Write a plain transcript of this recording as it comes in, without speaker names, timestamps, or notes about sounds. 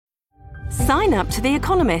Sign up to The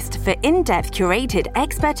Economist for in-depth curated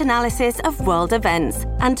expert analysis of world events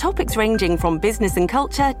and topics ranging from business and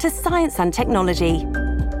culture to science and technology.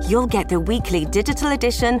 You'll get the weekly digital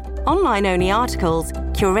edition, online-only articles,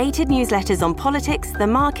 curated newsletters on politics, the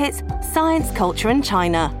markets, science, culture and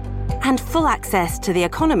China, and full access to The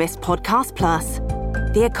Economist Podcast Plus.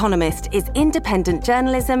 The Economist is independent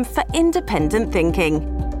journalism for independent thinking.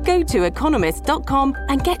 Go to economist.com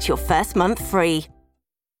and get your first month free.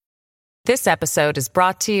 This episode is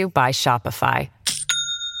brought to you by Shopify.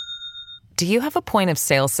 Do you have a point of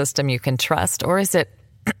sale system you can trust, or is it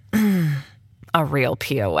a real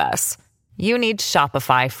POS? You need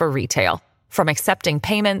Shopify for retail. From accepting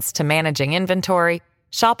payments to managing inventory,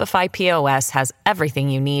 Shopify POS has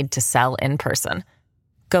everything you need to sell in person.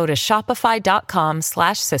 Go to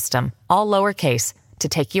shopify.com/system, all lowercase, to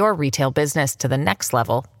take your retail business to the next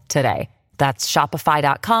level today. That's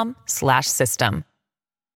shopify.com/system.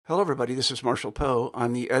 Hello, everybody. This is Marshall Poe.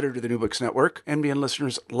 I'm the editor of the New Books Network. NBN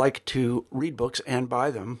listeners like to read books and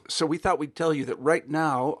buy them. So we thought we'd tell you that right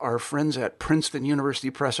now, our friends at Princeton University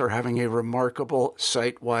Press are having a remarkable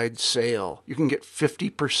site-wide sale. You can get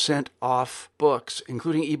 50% off books,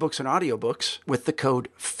 including ebooks and audiobooks, with the code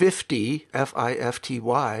 50,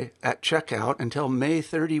 F-I-F-T-Y, at checkout until May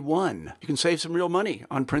 31. You can save some real money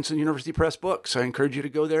on Princeton University Press books. I encourage you to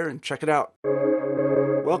go there and check it out.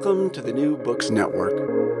 Welcome to the New Books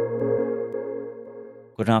Network.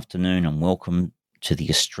 Good afternoon and welcome to the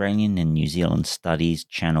Australian and New Zealand Studies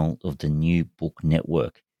channel of the New Book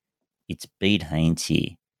Network. It's Bede Haynes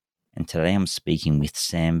here, and today I'm speaking with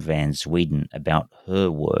Sam Van Zweden about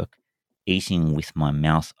her work, Eating with My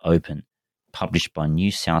Mouth Open, published by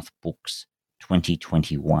New South Books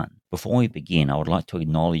 2021. Before we begin, I would like to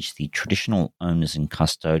acknowledge the traditional owners and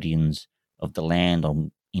custodians of the land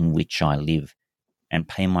in which I live, and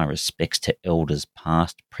pay my respects to elders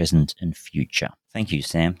past, present and future. Thank you,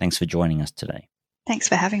 Sam. Thanks for joining us today. Thanks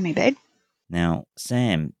for having me, Bede. Now,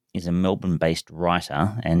 Sam is a Melbourne-based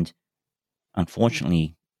writer, and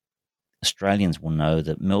unfortunately, Australians will know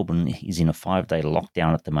that Melbourne is in a 5-day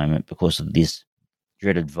lockdown at the moment because of this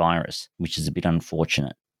dreaded virus, which is a bit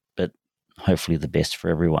unfortunate, but hopefully the best for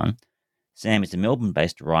everyone. Sam is a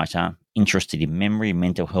Melbourne-based writer interested in memory,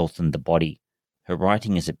 mental health and the body. Her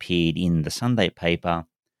writing has appeared in the Sunday Paper,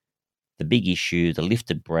 The Big Issue, The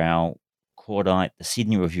Lifted Brow, Cordite, the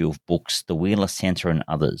Sydney Review of Books, the Wheeler Centre and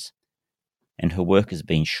others. And her work has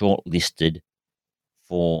been shortlisted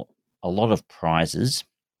for a lot of prizes,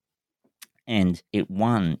 and it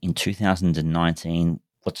won in 2019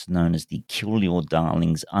 what's known as the Kill Your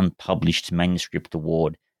Darlings Unpublished Manuscript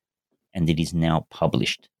Award, and it is now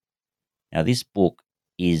published. Now, this book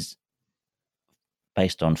is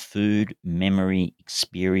based on food, memory,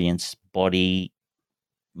 experience, body,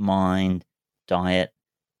 mind, diet,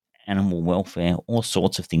 animal welfare, all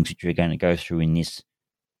sorts of things which we're going to go through in this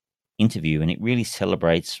interview. And it really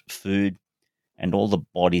celebrates food and all the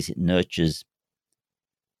bodies it nurtures.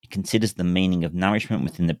 It considers the meaning of nourishment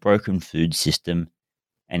within the broken food system,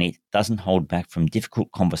 and it doesn't hold back from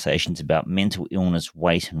difficult conversations about mental illness,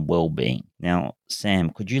 weight and well-being. Now,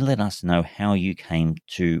 Sam, could you let us know how you came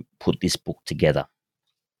to put this book together?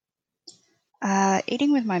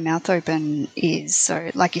 Eating with My Mouth Open is,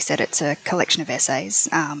 so like you said, it's a collection of essays.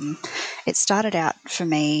 It started out for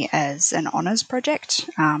me as an honours project.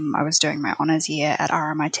 I was doing my honours year at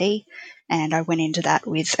RMIT, and I went into that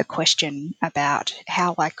with a question about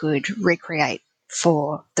how I could recreate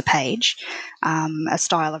for the page a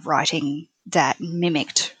style of writing that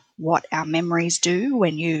mimicked what our memories do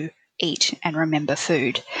when you eat and remember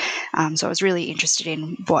food. So I was really interested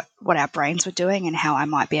in what our brains were doing and how I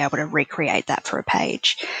might be able to recreate that for a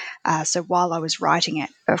page. So while I was writing it,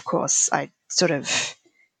 of course, I sort of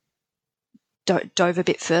dove a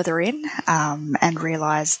bit further in and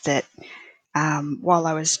realised that while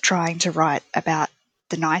I was trying to write about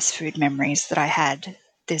the nice food memories that I had,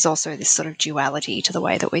 there's also this sort of duality to the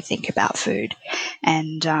way that we think about food.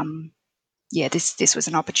 And this was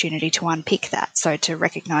an opportunity to unpick that. So to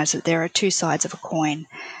recognise that there are two sides of a coin,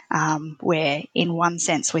 where in one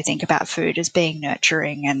sense we think about food as being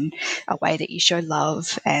nurturing and a way that you show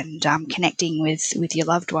love and connecting with your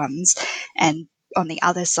loved ones. And on the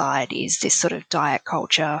other side is this sort of diet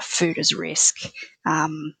culture, food as risk,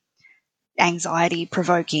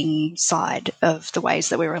 anxiety-provoking side of the ways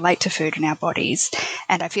that we relate to food in our bodies.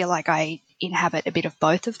 And I feel like I inhabit a bit of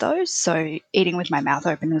both of those. So Eating with My Mouth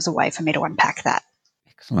Open was a way for me to unpack that.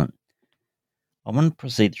 Excellent. I want to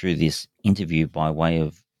proceed through this interview by way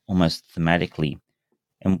of almost thematically.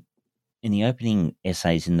 And in the opening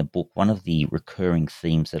essays in the book, one of the recurring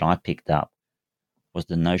themes that I picked up was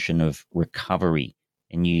the notion of recovery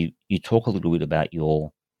and you talk a little bit about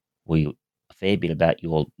a fair bit about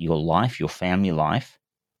your life, your family life,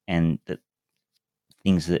 and the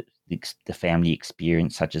things that the family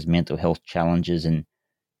experience, such as mental health challenges and,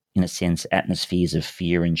 in a sense, atmospheres of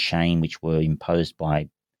fear and shame, which were imposed by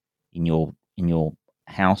in your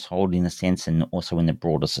household, in a sense, and also in the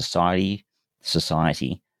broader society.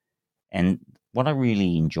 And what I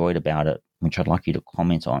really enjoyed about it, which I'd like you to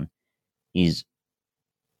comment on, is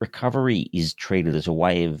recovery is treated as a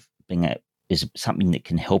way of is something that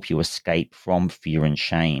can help you escape from fear and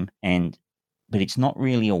shame. But it's not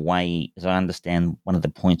really a way, as I understand one of the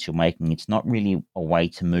points you're making, it's not really a way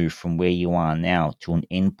to move from where you are now to an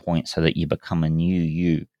end point so that you become a new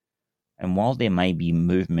you. And while there may be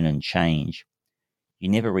movement and change, you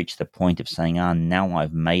never reach the point of saying, now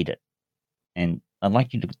I've made it. And I'd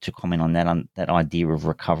like you to comment on that idea of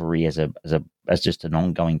recovery as just an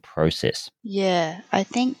ongoing process. Yeah, I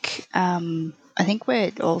think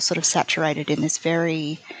we're all sort of saturated in this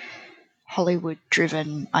very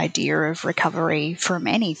Hollywood-driven idea of recovery from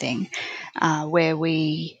anything, where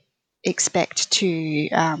we expect to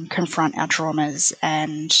confront our traumas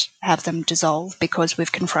and have them dissolve because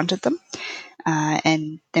we've confronted them.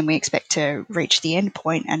 And then we expect to reach the end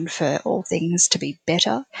point and for all things to be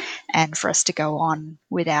better and for us to go on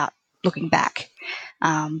without looking back.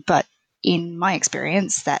 But in my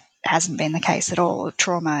experience, that hasn't been the case at all.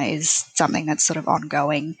 Trauma is something that's sort of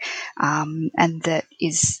ongoing, and that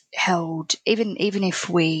is held, even if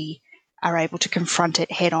we are able to confront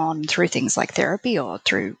it head on through things like therapy or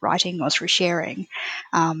through writing or through sharing,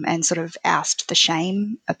 and sort of oust the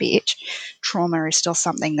shame a bit. Trauma is still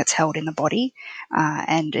something that's held in the body,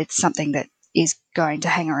 and it's something that is going to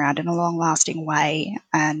hang around in a long-lasting way.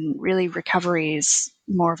 And really, recovery is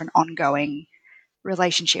more of an ongoing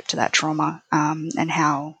relationship to that trauma, and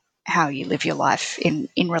how you live your life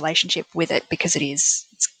in relationship with it, because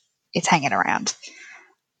it's hanging around.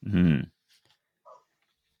 Mm.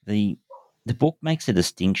 The book makes a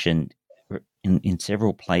distinction in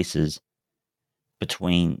several places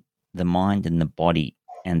between the mind and the body,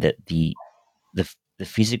 and that the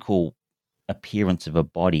physical appearance of a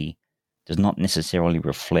body does not necessarily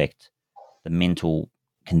reflect the mental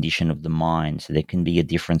condition of the mind. So there can be a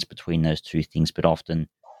difference between those two things, but often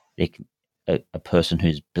a person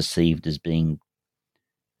who's perceived as being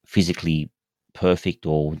physically perfect,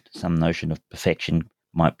 or some notion of perfection,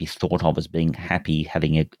 might be thought of as being happy,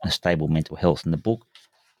 having a stable mental health. And the book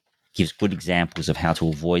gives good examples of how to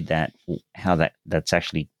avoid that, how that's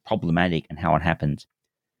actually problematic and how it happens.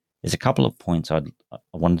 There's a couple of points I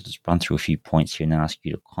wanted to run through a few points here and ask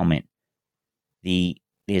you to comment. You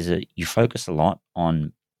focus a lot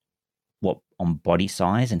on body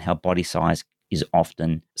size, and how body size is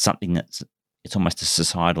often something it's almost a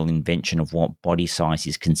societal invention of what body size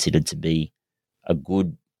is considered to be a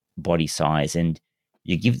good body size. And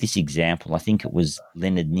you give this example, I think it was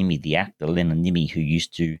Leonard Nimoy, the actor Leonard Nimoy, who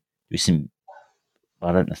used to do some,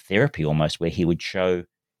 therapy almost, where he would show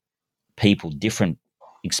people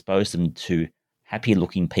expose them to happier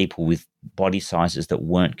looking people with body sizes that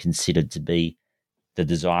weren't considered to be the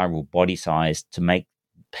desirable body size, to make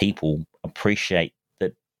people appreciate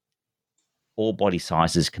that all body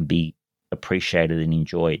sizes can be appreciated and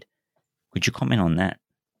enjoyed. Could you comment on that?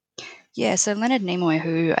 Yeah, so Leonard Nimoy,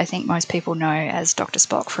 who I think most people know as Dr.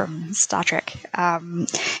 Spock from Star Trek,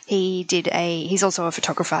 he's also a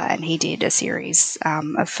photographer, and he did a series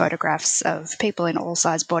of photographs of people in all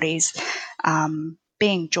size bodies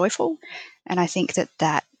being joyful. And I think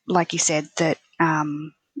that, like you said, that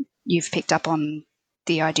you've picked up on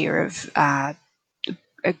the idea of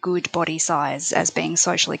a good body size as being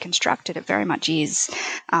socially constructed. It very much is.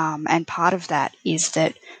 And part of that is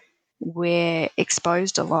that we're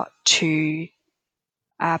exposed a lot to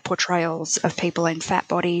portrayals of people in fat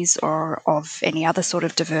bodies or of any other sort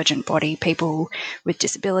of divergent body, people with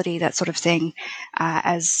disability, that sort of thing,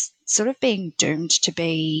 as sort of being doomed to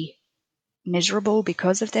be miserable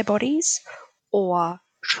because of their bodies, or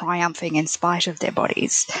triumphing in spite of their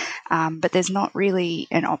bodies. But there's not really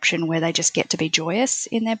an option where they just get to be joyous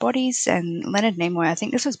in their bodies. And Leonard Nimoy, I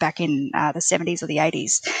think this was back in the 70s or the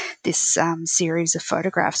 80s, this series of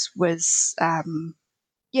photographs was,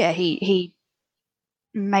 he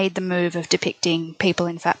made the move of depicting people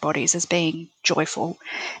in fat bodies as being joyful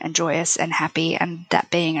and joyous and happy, and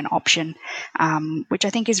that being an option, which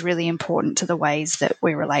I think is really important to the ways that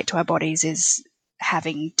we relate to our bodies, is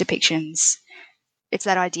having depictions. It's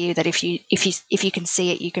that idea that if you can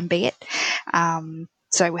see it, you can be it.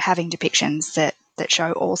 So we're having depictions that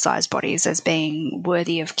show all size bodies as being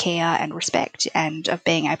worthy of care and respect, and of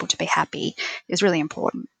being able to be happy, is really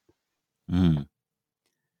important. Mm.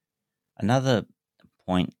 Another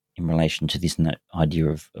point in relation to this idea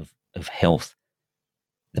of health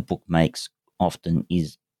the book makes often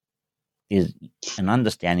is an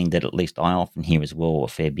understanding that at least I often hear as well a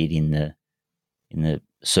fair bit in the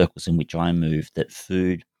circles in which I move, that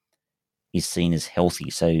food is seen as healthy.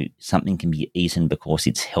 So something can be eaten because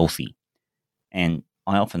it's healthy. And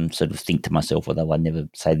I often sort of think to myself, although I never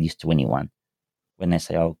say this to anyone, when they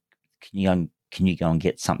say, "Oh, can you go and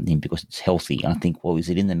get something because it's healthy?" And I think, well, is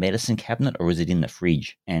it in the medicine cabinet or is it in the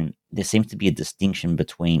fridge? And there seems to be a distinction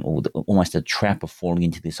between, or almost a trap of falling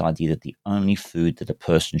into this idea that the only food that a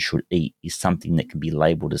person should eat is something that can be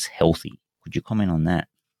labelled as healthy. Could you comment on that?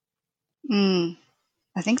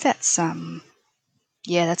 I think that's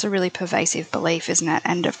that's a really pervasive belief, isn't it?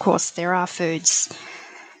 And of course, there are foods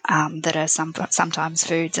that are sometimes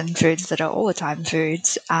foods and foods that are all the time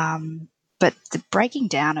foods. But the breaking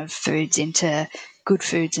down of foods into good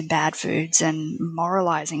foods and bad foods and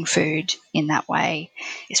moralizing food in that way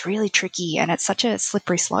is really tricky, and it's such a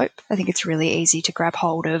slippery slope. I think it's really easy to grab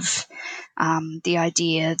hold of the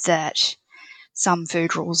idea that some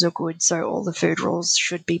food rules are good, so all the food rules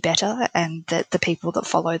should be better, and that the people that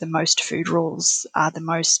follow the most food rules are the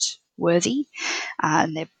most worthy,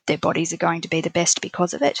 and their bodies are going to be the best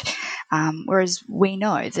because of it. Whereas we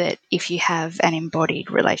know that if you have an embodied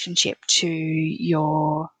relationship to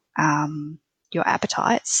your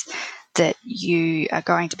appetites, that you are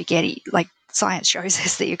going to be getting, like science shows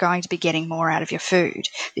us, that you're going to be getting more out of your food,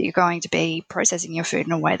 that you're going to be processing your food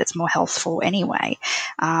in a way that's more healthful anyway.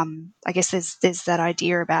 I guess there's that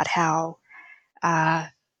idea about how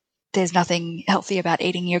there's nothing healthy about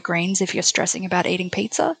eating your greens if you're stressing about eating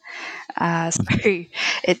pizza. There's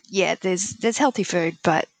healthy food,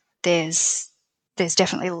 but there's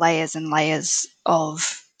definitely layers and layers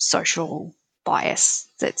of social bias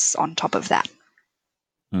that's on top of that.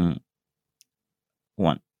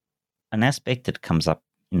 An aspect that comes up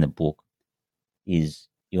in the book is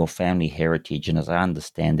your family heritage, and as I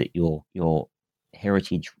understand it, your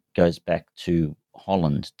heritage goes back to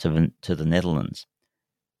Holland, to the Netherlands.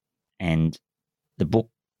 And the book,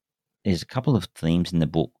 there's a couple of themes in the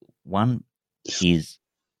book. One is,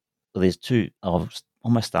 there's two, I'll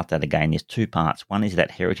almost start that again. There's two parts. One is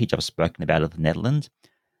that heritage I've spoken about of the Netherlands,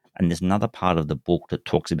 and there's another part of the book that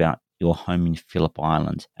talks about your home in Phillip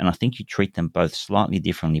Island. And I think you treat them both slightly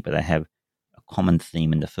differently, but they have a common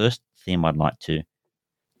theme. And the first theme I'd like to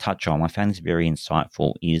touch on, I found this very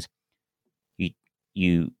insightful, is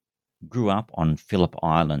you grew up on Phillip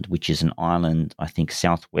Island, which is an island, I think,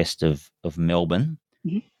 southwest of Melbourne,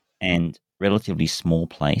 and relatively small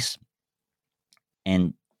place.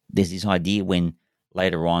 And there's this idea when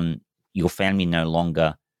later on your family no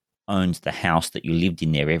longer owns the house that you lived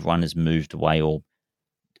in there. Everyone has moved away or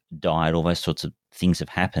died. All those sorts of things have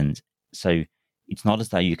happened. So it's not as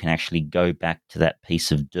though you can actually go back to that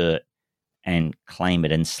piece of dirt and claim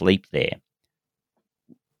it and sleep there,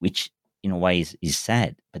 which in a way is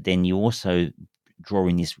sad. But then you also draw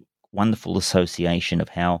in this wonderful association of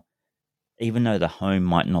how, even though the home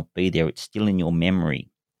might not be there, it's still in your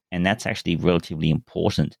memory. And that's actually relatively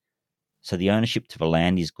important. So the ownership to the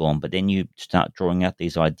land is gone, but then you start drawing out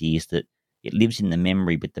these ideas that it lives in the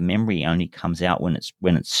memory, but the memory only comes out when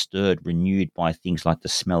it's stirred, renewed by things like the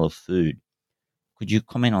smell of food. Could you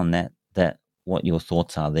comment on that what your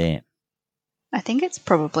thoughts are there? I think it's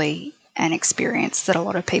probably an experience that a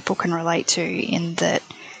lot of people can relate to, in that,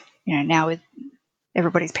 now with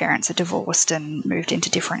everybody's parents are divorced and moved into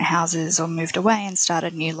different houses or moved away and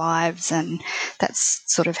started new lives, and that's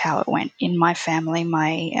sort of how it went in my family.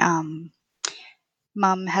 My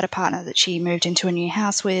mum had a partner that she moved into a new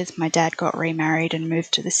house with. My dad got remarried and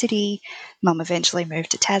moved to the city. Mum eventually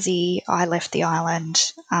moved to Tassie. I left the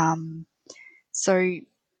island. So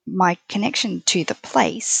my connection to the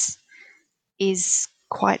place is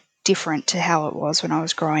quite different to how it was when I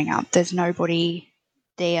was growing up. There's nobody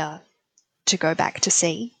there to go back to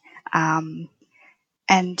see. And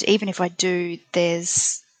even if I do,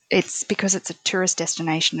 it's because it's a tourist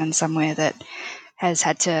destination and somewhere that has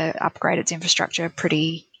had to upgrade its infrastructure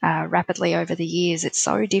pretty rapidly over the years. It's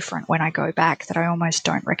so different when I go back that I almost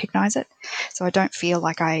don't recognize it. So I don't feel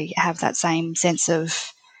like I have that same sense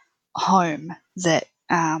of home that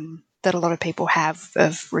a lot of people have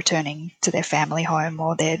of returning to their family home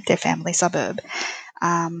or their family suburb.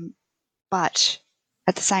 But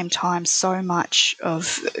at the same time, so much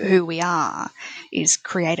of who we are is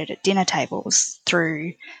created at dinner tables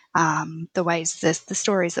through the ways, the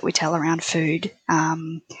stories that we tell around food,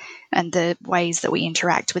 and the ways that we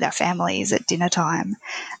interact with our families at dinner time.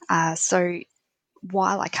 So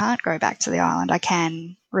while I can't go back to the island, I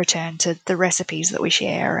can return to the recipes that we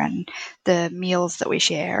share and the meals that we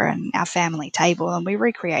share and our family table, and we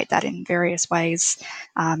recreate that in various ways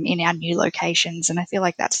in our new locations. And I feel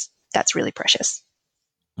like that's really precious.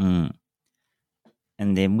 Mm.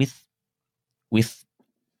 And then with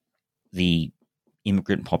the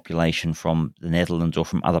immigrant population from the Netherlands or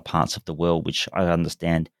from other parts of the world, which I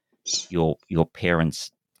understand your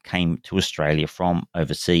parents came to Australia from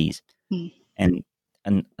overseas, and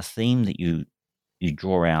a theme that you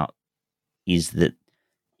draw out is that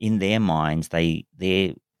in their minds, a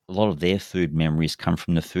lot of their food memories come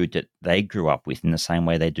from the food that they grew up with in the same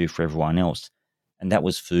way they do for everyone else, and that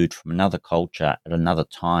was food from another culture at another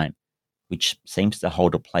time, which seems to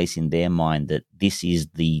hold a place in their mind that this is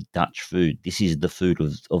the Dutch food, this is the food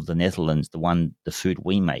of the Netherlands, the food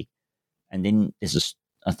we make. And then there's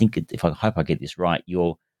I hope I get this right,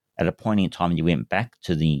 you're at a point in time you went back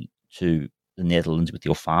to the Netherlands with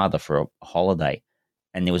your father for a holiday,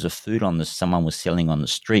 and there was a food someone was selling on the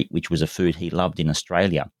street, which was a food he loved in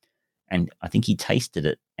Australia. And I think he tasted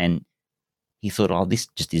it and he thought, oh, this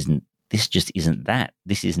just isn't that.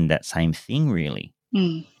 This isn't that same thing, really.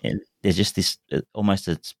 And there's just this almost,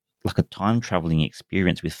 it's like a time traveling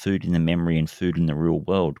experience with food in the memory and food in the real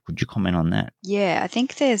world. Could you comment on that? Yeah, I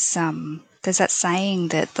think there's that saying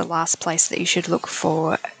that the last place that you should look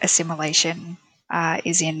for assimilation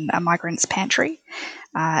is in a migrant's pantry.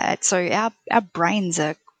 So our brains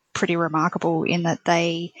are pretty remarkable in that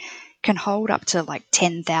they can hold up to like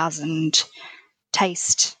 10,000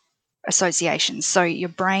 taste associations. So your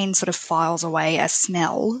brain sort of files away a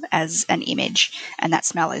smell as an image, and that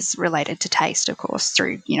smell is related to taste, of course,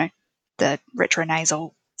 through, the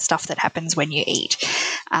retronasal stuff that happens when you eat.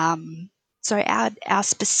 So our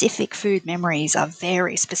specific food memories are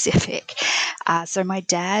very specific. So my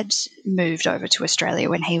dad moved over to Australia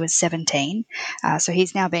when he was 17. So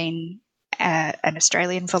he's now been an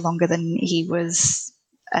Australian for longer than he was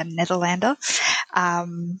a Netherlander.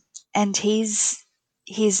 And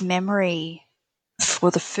his memory for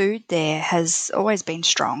the food there has always been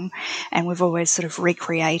strong, and we've always sort of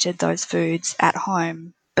recreated those foods at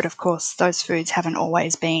home. But of course, those foods haven't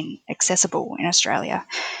always been accessible in Australia.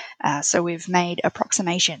 So we've made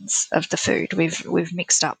approximations of the food. We've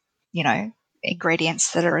mixed up,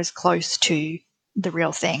 ingredients that are as close to the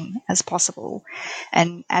real thing as possible.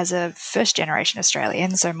 And as a first-generation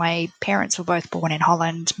Australian, so my parents were both born in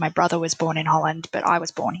Holland, my brother was born in Holland, but I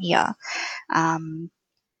was born here.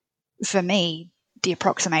 For me, the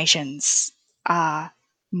approximations are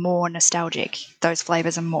more nostalgic. Those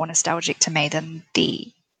flavors are more nostalgic to me than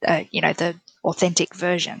the authentic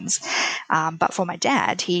versions. But for my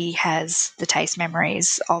dad, he has the taste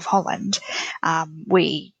memories of Holland.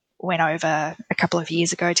 We went over a couple of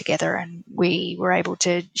years ago together, and we were able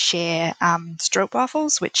to share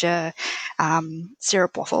stroopwafels, which are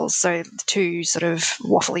syrup waffles. So two sort of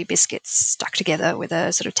waffly biscuits stuck together with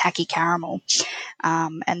a sort of tacky caramel.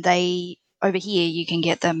 And they, over here, you can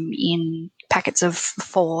get them in packets of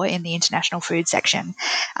 4 in the international food section.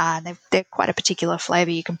 They're quite a particular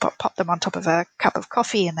flavour. You can pop them on top of a cup of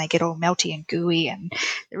coffee and they get all melty and gooey, and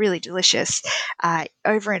they're really delicious.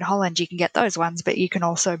 Over in Holland, you can get those ones, but you can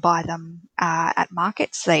also buy them at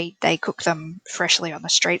markets. They cook them freshly on the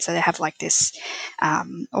street, so they have like this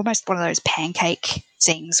almost one of those pancake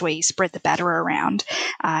things where you spread the batter around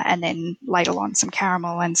and then ladle on some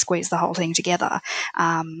caramel and squeeze the whole thing together.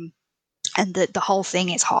 And the whole thing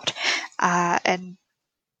is hot. And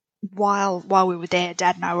while we were there,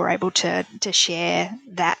 Dad and I were able to share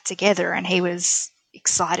that together, and he was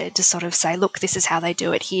excited to sort of say, look, this is how they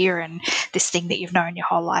do it here, and this thing that you've known your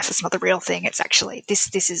whole life is not the real thing. It's actually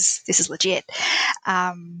this is legit,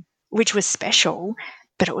 which was special.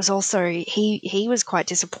 But it was also he was quite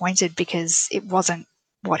disappointed because it wasn't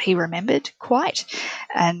what he remembered quite.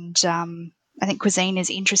 And I think cuisine is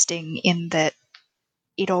interesting in that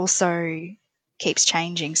it also keeps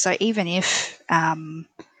changing. So even if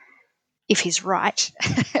he's right,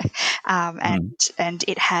 and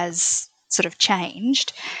it has sort of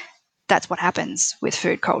changed, that's what happens with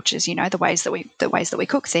food cultures. The ways that we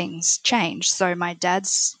cook things change. So my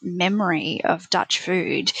dad's memory of Dutch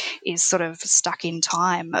food is sort of stuck in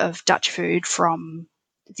time of Dutch food from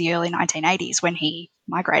the early 1980s when he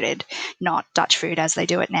migrated, not Dutch food as they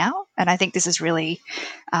do it now. And I think this is really,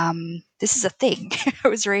 this is a thing. I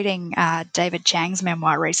was reading David Chang's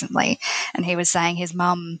memoir recently, and he was saying his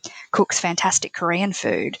mum cooks fantastic Korean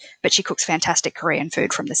food, but she cooks fantastic Korean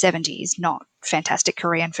food from the 70s, not fantastic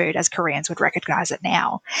Korean food as Koreans would recognize it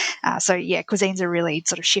now. So yeah, cuisines are really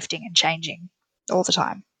sort of shifting and changing all the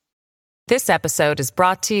time. This episode is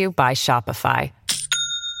brought to you by Shopify.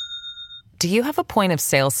 Do you have a point of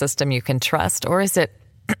sale system you can trust, or is it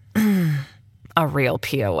a real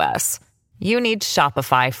POS? You need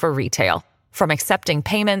Shopify for retail. From accepting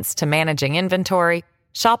payments to managing inventory,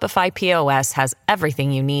 Shopify POS has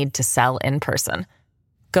everything you need to sell in person.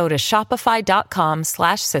 Go to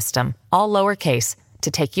shopify.com/system, all lowercase, to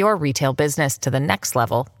take your retail business to the next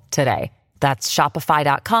level today. That's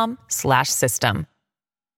shopify.com/system.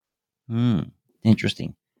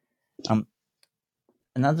 Interesting.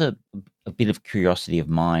 Another a bit of curiosity of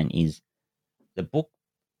mine is the book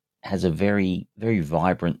has a very, very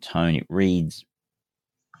vibrant tone. It reads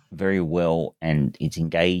very well and it's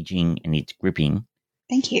engaging and it's gripping.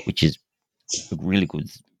 Thank you. Which is really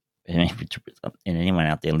good. And anyone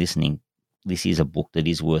out there listening, this is a book that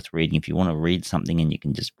is worth reading. If you want to read something and you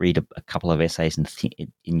can just read a couple of essays and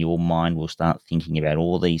in your mind will start thinking about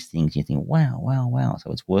all these things, you think, wow, wow, wow.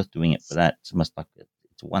 So it's worth doing it for that. It's almost like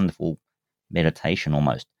it's a wonderful meditation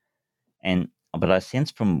almost. But I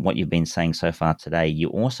sense from what you've been saying so far today, you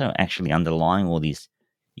also actually underlying all this,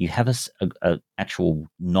 you have a actual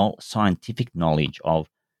scientific knowledge of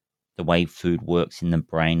the way food works in the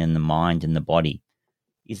brain and the mind and the body.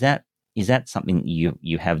 Is that something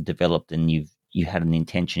you have developed and you had an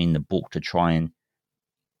intention in the book to try and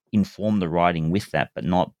inform the writing with that, but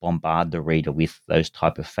not bombard the reader with those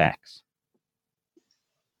type of facts?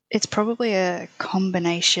 It's probably a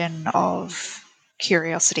combination of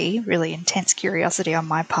curiosity, really intense curiosity on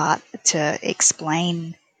my part to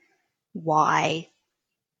explain why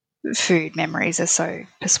food memories are so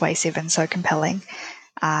persuasive and so compelling,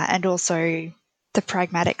 and also the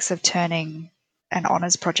pragmatics of turning an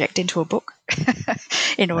honours project into a book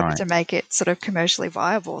in order to make it sort of commercially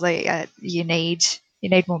viable. You need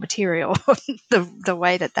more material. The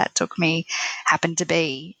way that took me happened to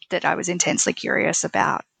be that I was intensely curious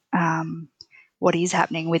about what is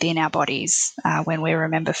happening within our bodies when we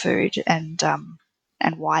remember food, and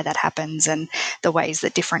why that happens, and the ways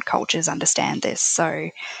that different cultures understand this. So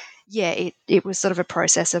yeah, it was sort of a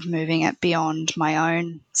process of moving it beyond my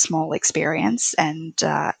own small experience and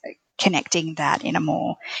connecting that in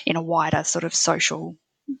a wider sort of social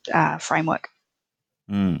framework.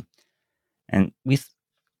 And with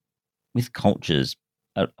cultures,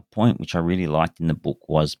 a point which I really liked in the book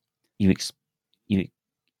was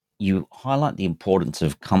you highlight the importance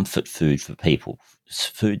of comfort food for people,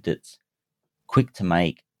 food that's quick to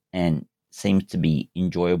make and seems to be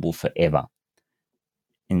enjoyable forever.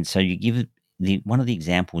 And so you give one of the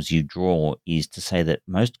examples you draw is to say that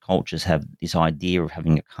most cultures have this idea of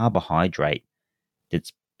having a carbohydrate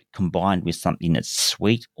that's combined with something that's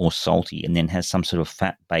sweet or salty and then has some sort of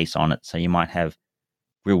fat base on it. So you might have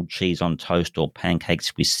grilled cheese on toast or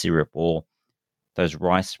pancakes with syrup or those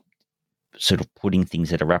rice sort of pudding things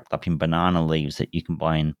that are wrapped up in banana leaves that you can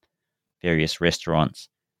buy in various restaurants.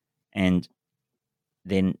 And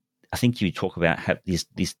then I think you talk about this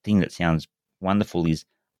thing that sounds wonderful is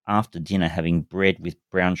after dinner having bread with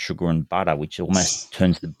brown sugar and butter, which almost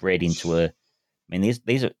turns the bread into a. I mean,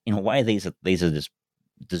 these are in a way these are just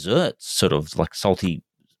desserts, sort of like salty.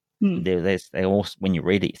 They all, when you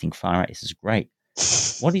read it, you think, "Far out, this is great."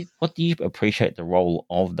 What do you appreciate the role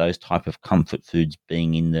of those type of comfort foods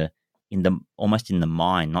being in the almost in the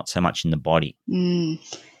mind, not so much in the body? Well,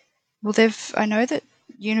 I know that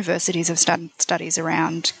universities have done studies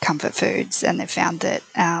around comfort foods, and they've found that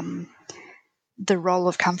the role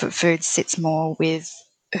of comfort food sits more with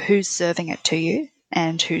who's serving it to you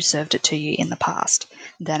and who served it to you in the past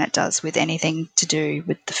than it does with anything to do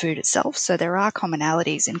with the food itself. So there are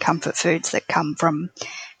commonalities in comfort foods that come from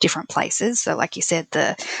different places. So like you said,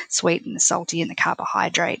 the sweet and the salty and the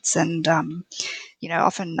carbohydrates, and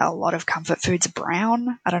often a lot of comfort foods are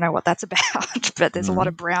brown. I don't know what that's about, but there's a lot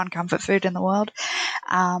of brown comfort food in the world.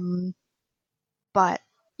 But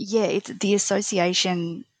yeah, it's the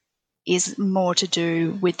association is more to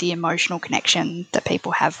do with the emotional connection that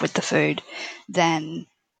people have with the food than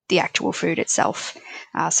the actual food itself.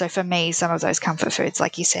 So for me, some of those comfort foods,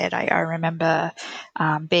 like you said, I remember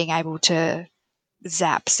being able to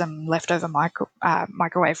zap some leftover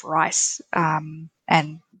microwave rice and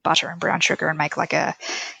butter and brown sugar and make like a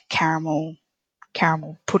caramel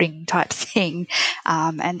pudding type thing.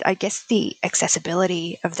 And I guess the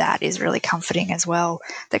accessibility of that is really comforting as well,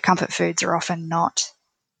 that comfort foods are often not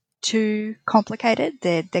too complicated.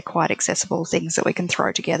 They're quite accessible things that we can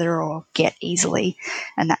throw together or get easily,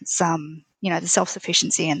 and that's the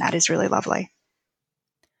self-sufficiency in that is really lovely.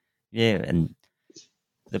 Yeah, and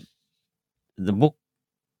the book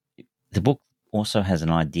also has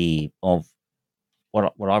an idea of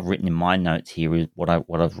what I've written in my notes here is what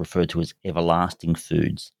I've referred to as everlasting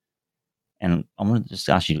foods, and I wanted to just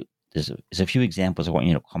ask you there's a few examples I want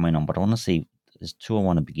you to comment on, but I want to see. There's two I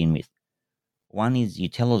want to begin with. One is you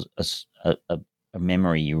tell us a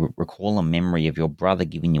memory. You recall a memory of your brother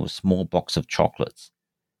giving you a small box of chocolates,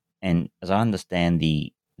 and as I understand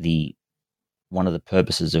the one of the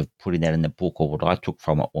purposes of putting that in the book, or what I took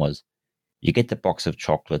from it, was you get the box of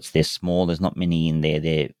chocolates. They're small. There's not many in there.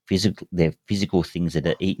 They're physical things that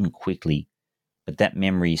are eaten quickly, but that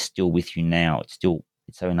memory is still with you now.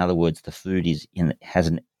 So in other words, the food has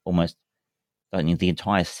an almost, I mean, the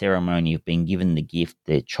entire ceremony of being given the gift,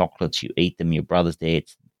 the chocolates, you eat them, your brother's there,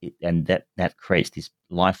 and that creates this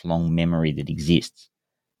lifelong memory that exists,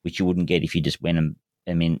 which you wouldn't get if you just went and,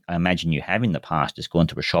 I mean, I imagine you have in the past just gone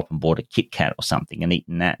to a shop and bought a Kit Kat or something and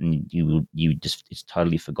eaten that, and you just, it's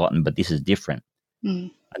totally forgotten. But this is different. Mm.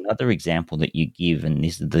 Another example that you give, and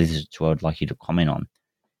this is what I would like you to comment on,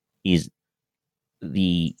 is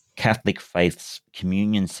the Catholic faith's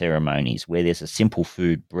communion ceremonies, where there's a simple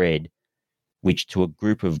food, bread, which to a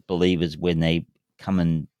group of believers, when they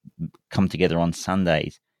come together on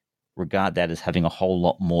Sundays, regard that as having a whole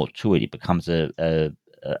lot more to it. It becomes an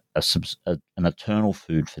eternal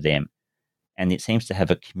food for them, and it seems to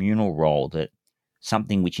have a communal role, that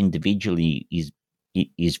something which individually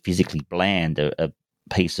is physically bland, a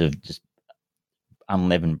piece of just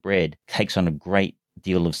unleavened bread, takes on a great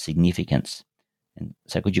deal of significance. And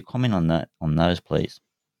so, could you comment on those, please?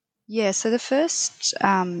 Yeah. So the first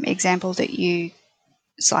example that you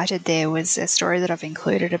cited there was a story that I've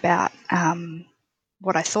included about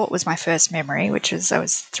what I thought was my first memory, which was I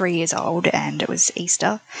was 3 years old and it was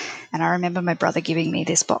Easter. And I remember my brother giving me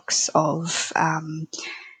this box of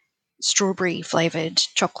strawberry flavoured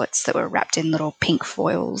chocolates that were wrapped in little pink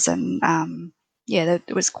foils. And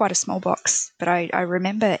it was quite a small box, but I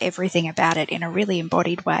remember everything about it in a really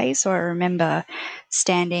embodied way. So I remember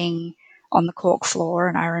standing on the cork floor,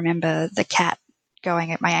 and I remember the cat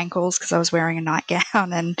going at my ankles because I was wearing a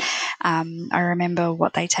nightgown, and I remember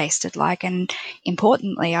what they tasted like. And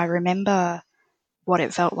importantly, I remember what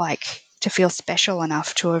it felt like to feel special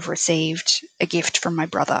enough to have received a gift from my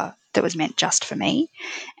brother that was meant just for me,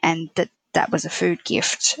 and that was a food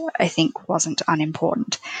gift, I think wasn't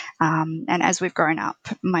unimportant. And as we've grown up,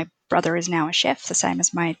 my brother is now a chef, the same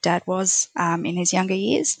as my dad was in his younger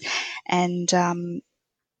years. And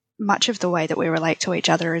much of the way that we relate to each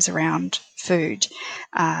other is around food.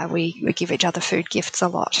 We give each other food gifts a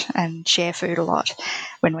lot and share food a lot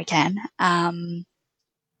when we can.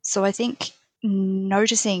 So I think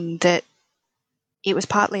noticing that it was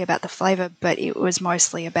partly about the flavour, but it was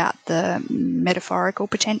mostly about the metaphorical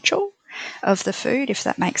potential of the food, if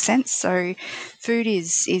that makes sense. So food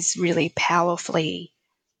is really powerfully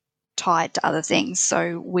tied to other things.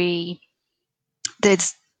 So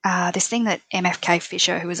there's this thing that MFK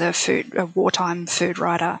Fisher, who was a wartime food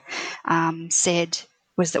writer, said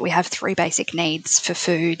was that we have 3 basic needs for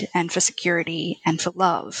food and for security and for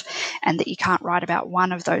love, and that you can't write about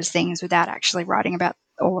one of those things without actually writing about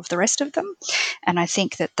all of the rest of them. And I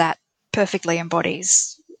think that perfectly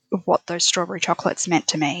embodies what those strawberry chocolates meant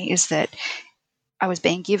to me, is that I was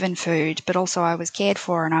being given food, but also I was cared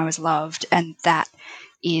for and I was loved, and that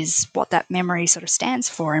is what that memory sort of stands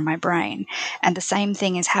for in my brain. And the same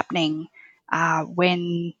thing is happening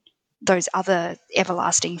when those other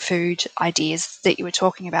everlasting food ideas that you were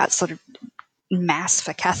talking about, sort of mass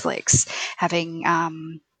for Catholics, having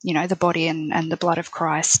the body and the blood of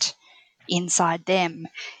Christ inside them,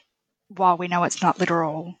 while we know it's not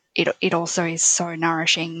literal, it also is so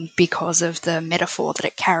nourishing because of the metaphor that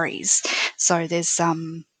it carries. So there's a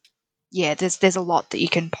lot that you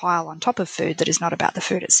can pile on top of food that is not about the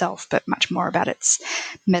food itself, but much more about its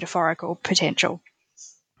metaphorical potential.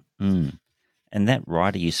 Mm. And that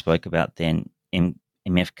writer you spoke about then,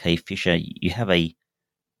 MFK Fisher, you have a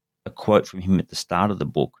quote from him at the start of the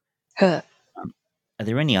book. Her. Are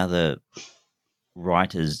there any other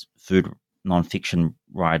writers, food nonfiction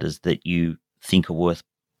writers, that you think are worth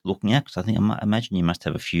looking at? Because I imagine you must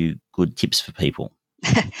have a few good tips for people.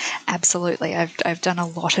 Absolutely. I've done a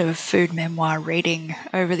lot of food memoir reading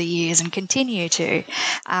over the years and continue to.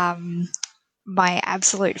 My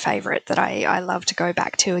absolute favourite that I love to go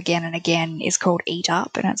back to again and again is called Eat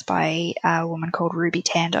Up, and it's by a woman called Ruby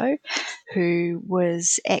Tandoh, who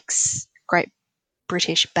was ex-Great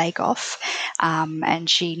British Bake Off, and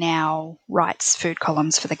she now writes food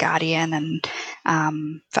columns for The Guardian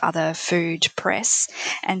and for other food press.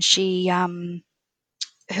 And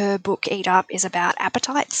her book Eat Up is about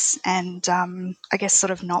appetites and I guess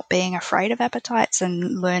sort of not being afraid of appetites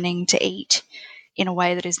and learning to eat in a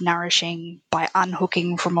way that is nourishing by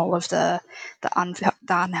unhooking from all of the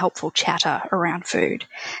unhelpful chatter around food.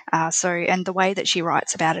 And the way that she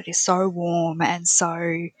writes about it is so warm and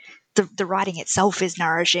so the writing itself is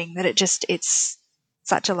nourishing, that it's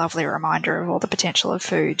such a lovely reminder of all the potential of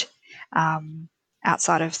food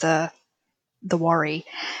outside of the worry.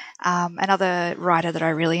 Another writer that I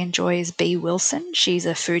really enjoy is Bea Wilson. She's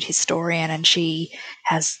a food historian, and she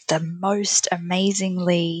has the most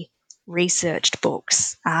amazingly researched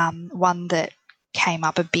books. One that came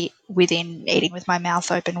up a bit within Eating with My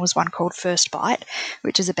Mouth Open was one called First Bite,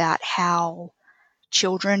 which is about how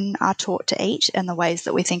children are taught to eat and the ways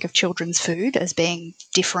that we think of children's food as being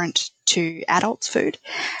different to adults' food.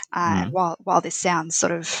 While this sounds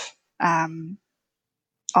sort of on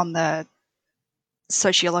the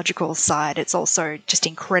sociological side, it's also just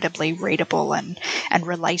incredibly readable and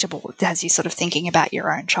relatable as you're sort of thinking about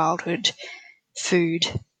your own childhood food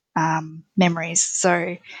memories.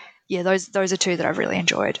 So, yeah, those are two that I've really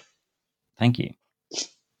enjoyed. Thank you.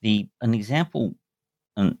 An example,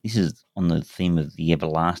 and this is on the theme of the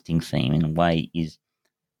everlasting theme in a way, is,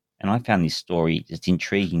 and I found this story just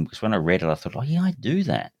intriguing because when I read it, I thought, oh yeah, I do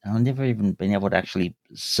that, and I've never even been able to actually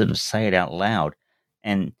sort of say it out loud.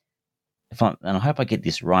 And I hope I get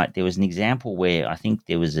this right, there was an example where I think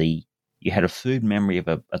there was you had a food memory of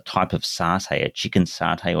a type of satay, a chicken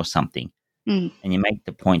satay or something. And you make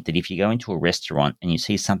the point that if you go into a restaurant and you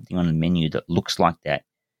see something on the menu that looks like that,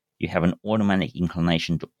 you have an automatic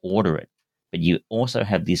inclination to order it. But you also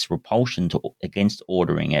have this repulsion against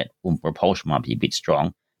ordering it. Well, repulsion might be a bit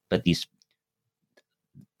strong, but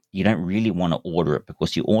you don't really want to order it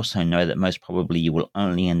because you also know that most probably you will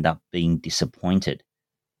only end up being disappointed.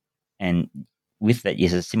 And with that,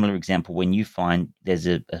 there's a similar example when you find there's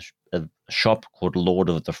a shop called Lord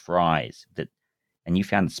of the Fries and you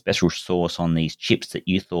found a special sauce on these chips that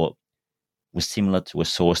you thought was similar to a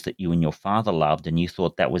sauce that you and your father loved, and you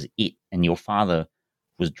thought that was it. And your father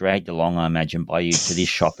was dragged along, I imagine, by you to this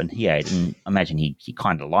shop, and he ate. And I imagine he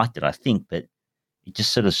kind of liked it, I think, but it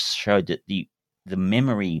just sort of showed that the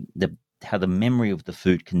memory, how the memory of the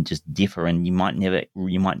food can just differ, and you might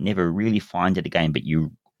never really find it again, but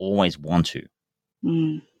you always want to.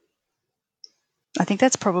 I think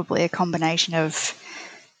that's probably a combination of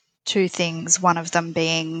two things. One of them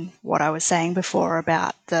being what I was saying before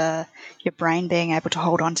about your brain being able to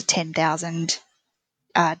hold on to 10,000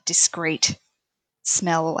 discrete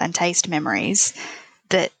smell and taste memories,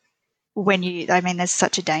 that there's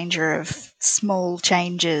such a danger of small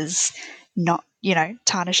changes not,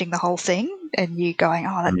 tarnishing the whole thing and you going,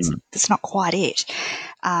 oh, that's not quite it.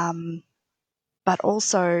 But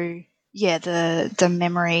also, yeah, the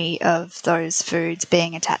memory of those foods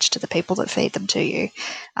being attached to the people that feed them to you.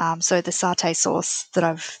 So the satay sauce that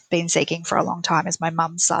I've been seeking for a long time is my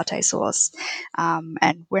mum's satay sauce.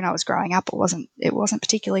 And when I was growing up, it wasn't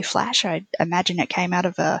particularly flash. I imagine it came out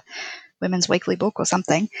of a Women's Weekly book or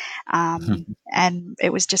something. And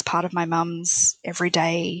it was just part of my mum's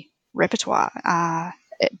everyday repertoire.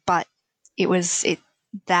 But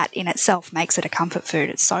that in itself makes it a comfort food.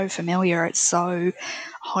 It's so familiar, it's so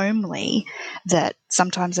homely that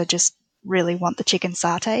sometimes I just really want the chicken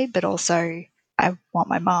satay, but also I want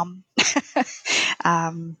my mum.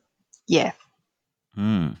 Yeah.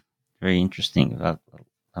 Very interesting. I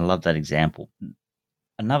love that example.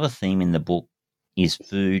 Another theme in the book is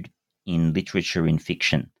food in literature in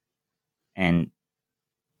fiction. And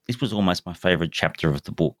this was almost my favorite chapter of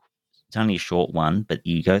the book. It's only a short one, but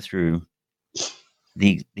you go through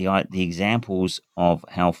the examples of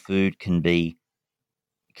how food can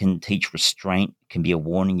teach restraint, can be a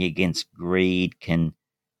warning against greed, and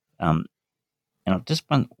I've just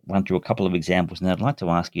run through a couple of examples, and I'd like to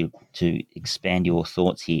ask you to expand your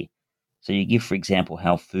thoughts here. So you give, for example,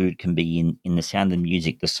 how food can be in The Sound of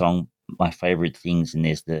Music, the song My Favorite Things, and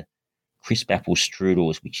there's the crisp apple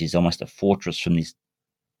strudels, which is almost a fortress from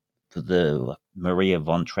the Maria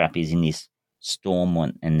von Trapp is in this storm,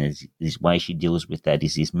 and there's this way she deals with that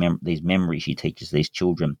is these memories she teaches these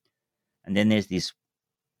children. And then there's this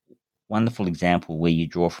wonderful example where you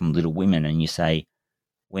draw from Little Women and you say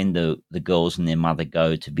when the girls and their mother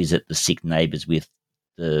go to visit the sick neighbors with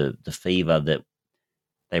the fever, that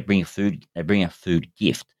they bring a food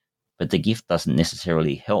gift, but the gift doesn't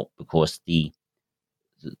necessarily help because the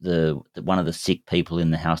one of the sick people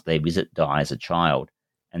in the house they visit dies a child.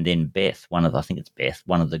 And then Beth, one of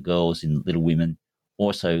the girls in Little Women,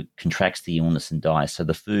 also contracts the illness and dies. So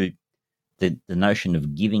the food, the notion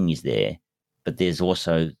of giving is there, but there's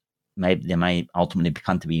also there may ultimately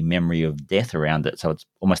become to be a memory of death around it. So it's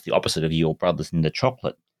almost the opposite of Your Brothers in the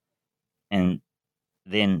Chocolate. And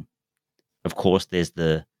then, of course, there's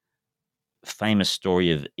the famous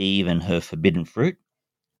story of Eve and her forbidden fruit,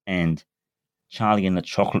 and Charlie and the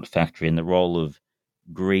Chocolate Factory, and the role of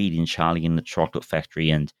greed in Charlie and the Chocolate Factory,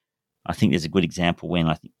 and I think there's a good example when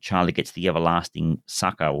I think Charlie gets the everlasting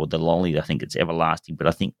sucker or the lolly. I think it's everlasting, but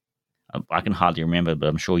I think I can hardly remember, but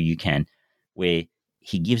I'm sure you can, where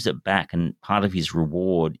he gives it back, and part of his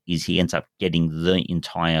reward is he ends up getting the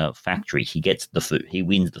entire factory. He gets the food. He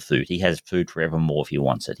wins the food. He has food forevermore if he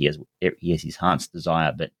wants it. He has his heart's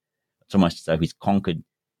desire, but it's almost as though he's conquered.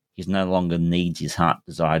 He no longer needs his heart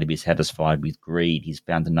desire to be satisfied with greed. He's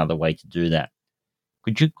found another way to do that.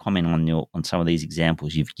 Could you comment on some of these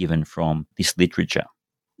examples you've given from this literature?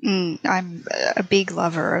 I'm a big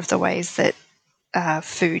lover of the ways that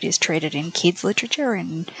food is treated in kids' literature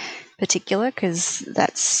in particular, because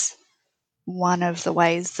that's one of the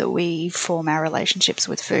ways that we form our relationships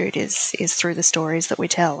with food is through the stories that we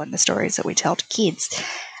tell and the stories that we tell to kids.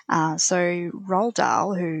 So Roald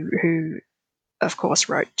Dahl, who of course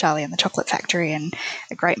wrote Charlie and the Chocolate Factory and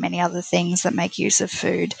a great many other things that make use of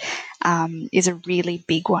food, is a really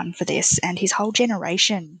big one for this, and his whole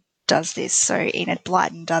generation does this. So Enid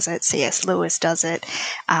Blyton does it, C.S. Lewis does it.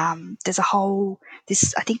 There's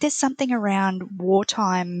I think there's something around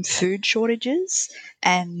wartime food shortages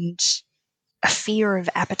and a fear of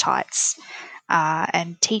appetites,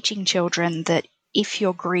 and teaching children that if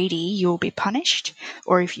you're greedy, you'll be punished,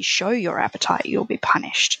 or if you show your appetite, you'll be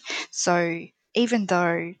punished. So even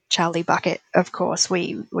though Charlie Bucket, of course,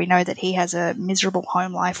 we know that he has a miserable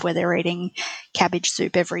home life where they're eating cabbage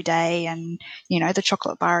soup every day, and, the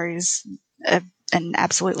chocolate bar is an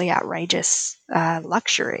absolutely outrageous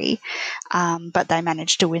luxury, but they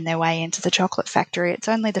manage to win their way into the chocolate factory. It's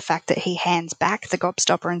only the fact that he hands back the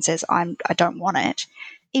gobstopper and says, I don't want it,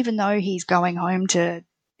 even though he's going home to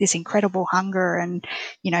this incredible hunger and,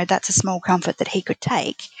 that's a small comfort that he could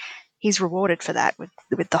take. He's rewarded for that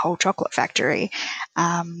with the whole chocolate factory.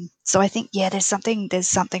 So I think, there's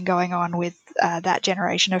something going on with that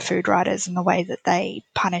generation of food writers and the way that they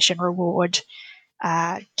punish and reward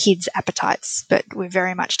kids' appetites, but we're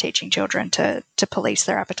very much teaching children to police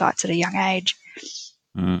their appetites at a young age.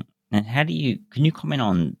 And can you comment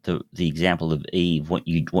on the example of Eve? What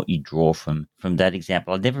you draw from that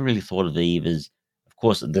example? I never really thought of Eve as, of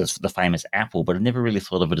course, there's the famous apple, but I never really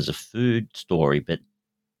thought of it as a food story. But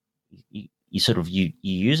you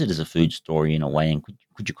use it as a food story in a way. And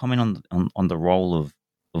could you comment on the role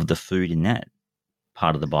of the food in that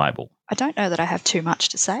part of the Bible? I don't know that I have too much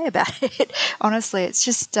to say about it. Honestly, it's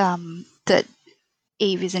just that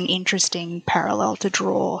Eve is an interesting parallel to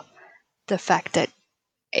draw. The fact that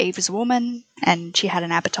Eve is a woman and she had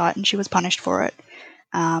an appetite and she was punished for it.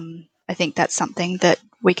 I think that's something that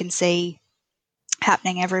we can see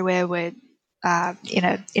happening everywhere. We're in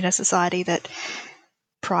a society that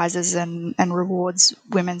prizes and rewards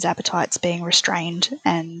women's appetites being restrained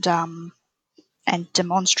and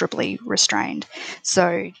demonstrably restrained.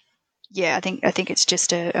 So, I think it's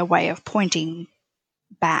just a way of pointing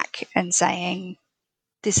back and saying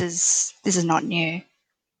this is not new.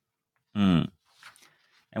 And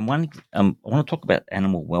one, I want to talk about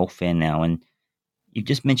animal welfare now. And you've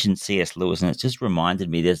just mentioned C.S. Lewis, and it's just reminded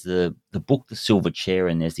me. There's the book The Silver Chair,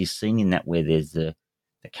 and there's this scene in that where there's the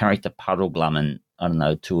character Puddleglum, and I don't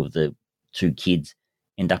know, two kids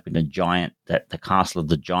end up in the castle of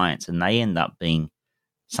the giants, and they end up being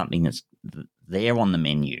something that's there on the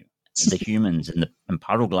menu. The humans and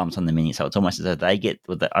Puddleglum's on the menu, so it's almost as though they get.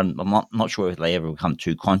 I'm not sure if they ever become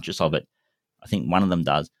too conscious of it. I think one of them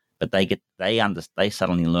does, but they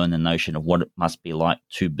suddenly learn the notion of what it must be like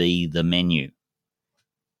to be the menu.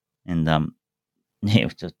 And I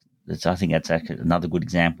think that's another good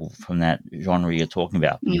example from that genre you're talking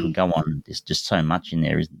about. You could go on. There's just so much in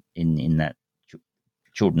there in that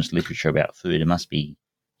children's literature about food. It must be.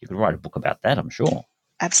 You could write a book about that, I'm sure.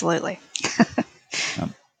 Absolutely.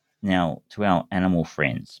 Now, to our animal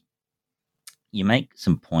friends, you make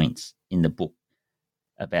some points in the book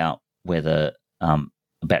about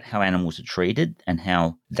about how animals are treated and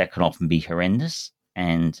how that can often be horrendous,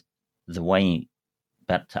 and the way.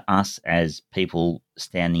 But to us as people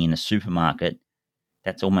standing in a supermarket,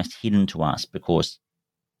 that's almost hidden to us because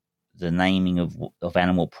the naming of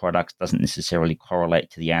animal products doesn't necessarily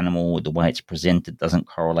correlate to the animal. The way it's presented doesn't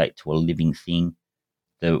correlate to a living thing.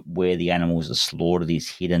 Where the animals are slaughtered is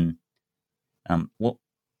hidden. How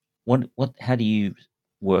do you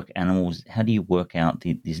work animals? How do you work out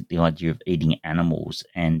the idea of eating animals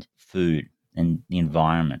and food and the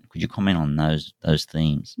environment? Could you comment on those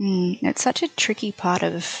themes? It's such a tricky part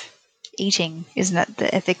of eating, isn't it?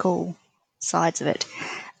 The ethical sides of it.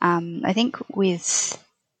 I think with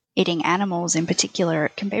eating animals in particular,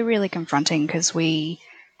 it can be really confronting because we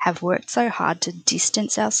have worked so hard to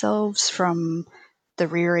distance ourselves from the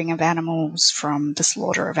rearing of animals, from the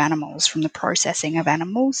slaughter of animals, from the processing of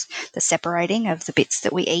animals, the separating of the bits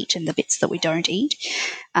that we eat and the bits that we don't eat.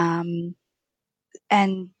 And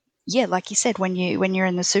yeah, like you said, when you're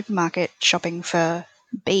in the supermarket shopping for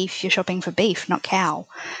beef, you're shopping for beef, not cow.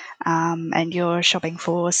 And you're shopping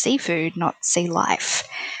for seafood, not sea life.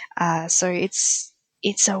 So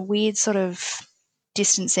it's a weird sort of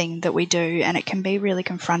distancing that we do, and it can be really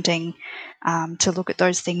confronting to look at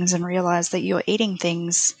those things and realize that you're eating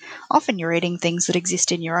things. Often you're eating things that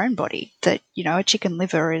exist in your own body. That, you know, a chicken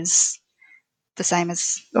liver is the same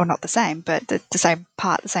as, or not the same, but the same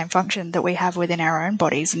part, the same function that we have within our own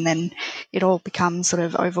bodies, and then it all becomes sort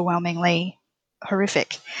of overwhelmingly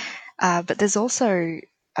horrific. But there's also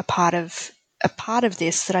a part of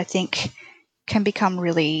this that I think can become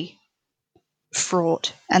really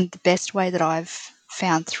fraught, and the best way that I've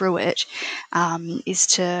found through it is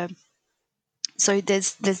to. So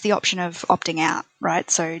there's the option of opting out, right?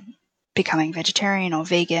 So becoming vegetarian or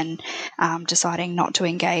vegan, deciding not to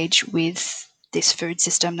engage with this food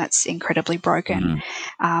system that's incredibly broken.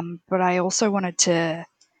 But I also wanted to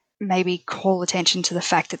maybe call attention to the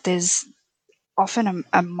fact that there's often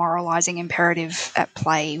a moralizing imperative at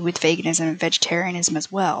play with veganism and vegetarianism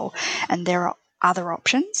as well, and there are other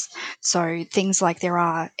options. So things like there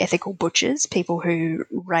are ethical butchers, people who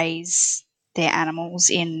raise their animals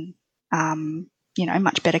in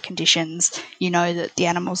much better conditions. You know that the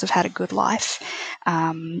animals have had a good life,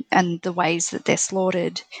 and the ways that they're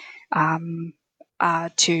slaughtered are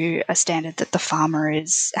to a standard that the farmer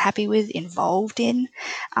is happy with, involved in.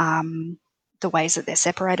 The ways that they're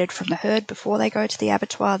separated from the herd before they go to the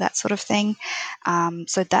abattoir, that sort of thing.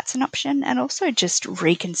 So that's an option. And also just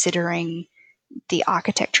reconsidering the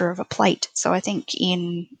architecture of a plate. So I think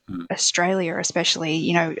in Australia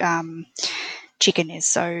especially, chicken is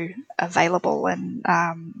so available, and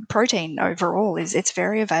protein overall it's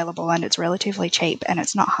very available, and it's relatively cheap, and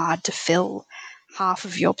it's not hard to fill half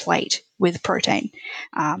of your plate with protein.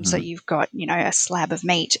 So you've got, a slab of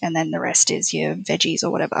meat, and then the rest is your veggies or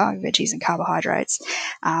whatever, veggies and carbohydrates.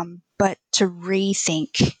 But to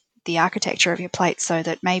rethink the architecture of your plate so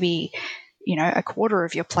that maybe, a quarter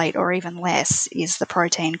of your plate or even less is the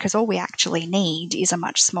protein, because all we actually need is a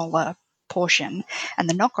much smaller portion. And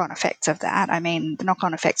the knock-on effects of that, the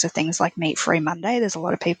knock-on effects of things like Meat-Free Monday, there's a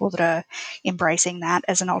lot of people that are embracing that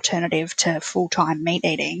as an alternative to full-time meat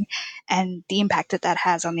eating, and the impact that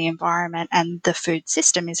has on the environment and the food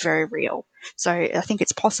system is very real. So I think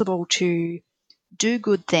it's possible to do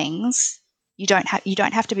good things. You don't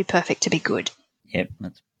have to be perfect to be good. Yep,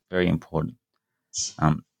 that's very important.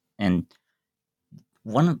 And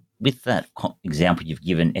with that example you've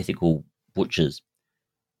given, ethical butchers,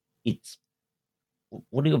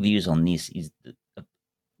 what are your views on this? Is that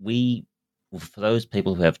for those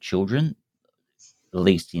people who have children, at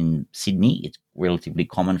least in Sydney, it's relatively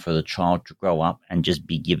common for the child to grow up and just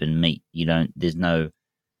be given meat. The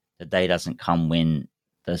day doesn't come when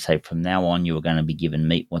they say, from now on, you are going to be given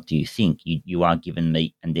meat. What do you think? You are given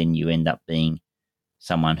meat, and then you end up being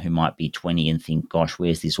someone who might be 20 and think, gosh,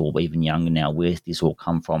 where's this all, even younger now, where's this all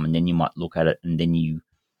come from? And then you might look at it, and then you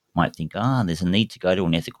might think, there's a need to go to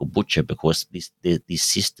an ethical butcher because this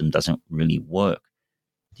system doesn't really work.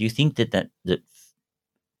 Do you think that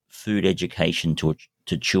food education to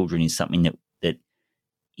children is something that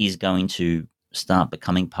is going to start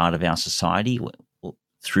becoming part of our society or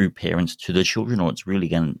through parents to the children, or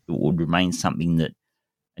it would remain something that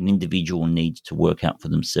an individual needs to work out for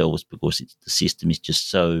themselves because the system is just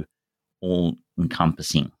so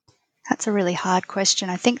all-encompassing? That's a really hard question.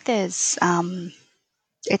 I think there's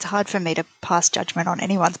it's hard for me to pass judgment on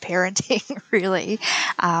anyone's parenting, really,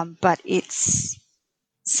 but it's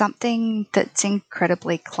something that's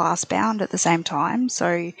incredibly class-bound at the same time.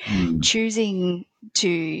 So choosing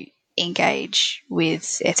to engage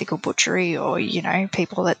with ethical butchery, or,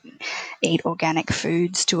 people that eat organic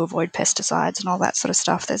foods to avoid pesticides and all that sort of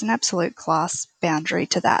stuff, there's an absolute class boundary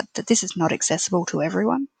to that this is not accessible to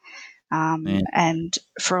everyone. And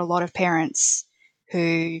for a lot of parents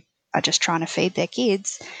who are just trying to feed their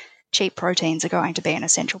kids, cheap proteins are going to be an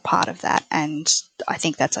essential part of that, and I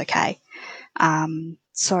think that's okay.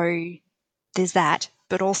 So there's that,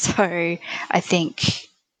 but also I think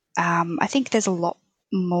there's a lot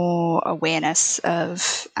more awareness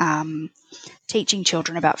of teaching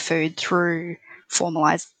children about food through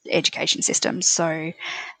formalized education systems. So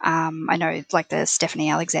I know, like the Stephanie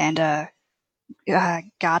Alexander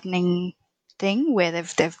gardening thing, where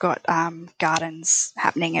they've got gardens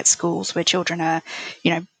happening at schools where children are,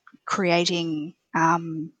 creating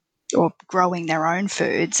or growing their own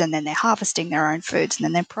foods, and then they're harvesting their own foods, and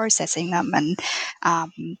then they're processing them, and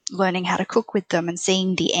learning how to cook with them, and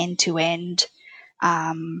seeing the end-to-end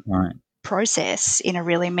Right. process in a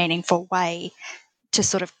really meaningful way to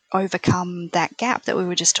sort of overcome that gap that we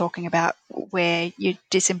were just talking about, where you're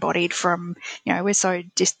disembodied from, we're so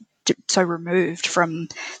removed from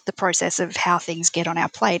the process of how things get on our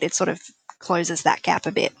plate. It sort of closes that gap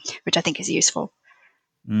a bit, which I think is useful.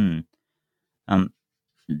 Mm.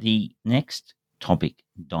 The next topic,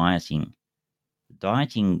 dieting.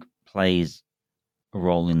 Dieting plays a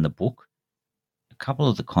role in the book. A couple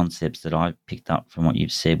of the concepts that I picked up from what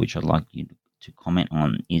you've said, which I'd like you to comment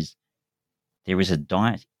on, is there is a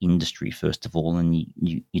diet industry, first of all, and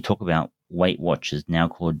you talk about Weight Watchers, now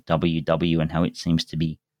called WW, and how it seems to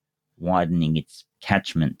be widening its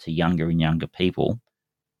catchment to younger and younger people.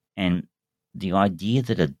 And the idea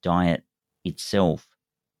that a diet itself,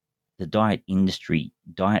 the diet industry,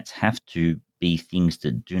 diets have to be things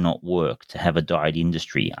that do not work to have a diet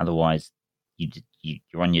industry. Otherwise,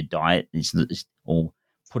 you're on your diet. Or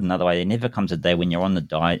put another way, there never comes a day when you're on the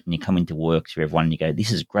diet and you come into work to everyone and you go,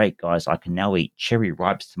 "This is great, guys. I can now eat cherry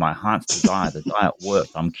ripes to my heart's desire. The diet worked.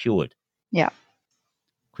 I'm cured." Yeah.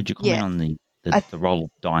 Could you comment on the role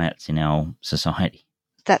of diets in our society?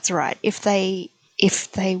 That's right. If they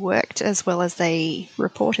worked as well as they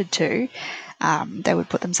reported to, they would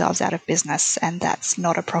put themselves out of business, and that's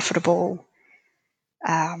not a profitable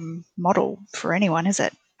model for anyone, is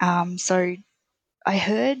it? So I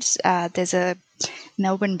heard there's a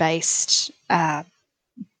Melbourne-based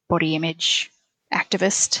body image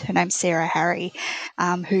activist, her name's Sarah Harry,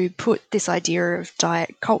 who put this idea of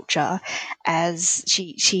diet culture as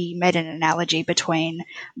she made an analogy between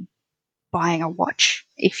buying a watch.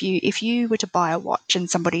 If you were to buy a watch and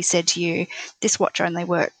somebody said to you, "This watch only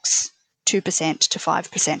works 2% to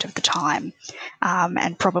 5% of the time,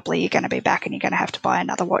 and probably you're going to be back and you're going to have to buy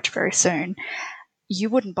another watch very soon," you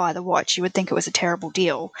wouldn't buy the watch. You would think it was a terrible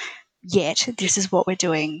deal. Yet this is what we're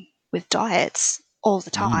doing with diets all the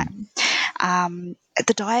time.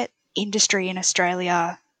 The diet industry in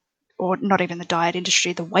Australia, or not even the diet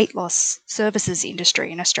industry, the weight loss services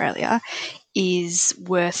industry in Australia is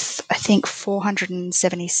worth, I think,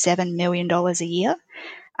 $477 million a year.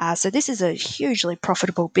 So this is a hugely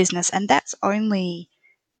profitable business, and that's only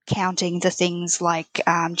counting the things like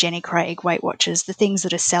Jenny Craig, Weight Watchers, the things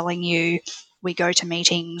that are selling you, we go to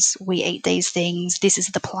meetings, we eat these things, this is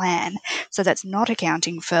the plan. So that's not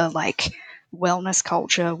accounting for like wellness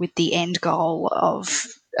culture with the end goal of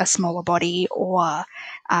a smaller body, or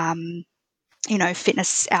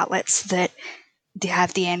fitness outlets that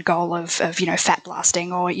have the end goal of fat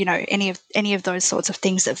blasting, or any of those sorts of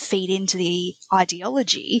things that feed into the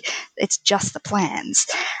ideology. It's just the plans.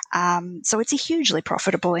 So it's a hugely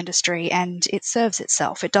profitable industry, and it serves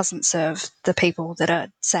itself. It doesn't serve the people that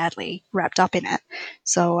are sadly wrapped up in it.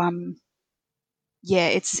 So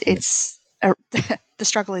the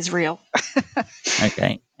struggle is real.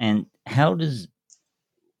 Okay, and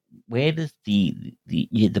where does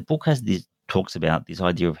the book has this, talks about this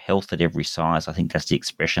idea of health at every size. I think that's the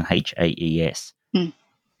expression, HAES.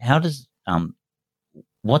 How does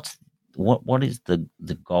what is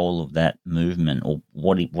the goal of that movement, or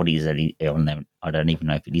what is it? I don't even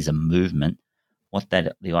know if it is a movement. What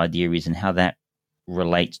the idea is, and how that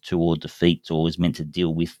relates to or defeats or is meant to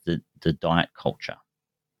deal with the diet culture.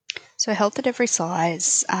 So health at every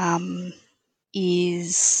size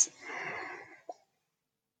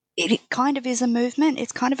it kind of is a movement.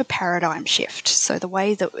 It's kind of a paradigm shift. So the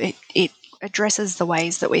way that it addresses the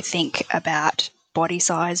ways that we think about body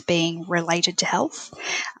size being related to health,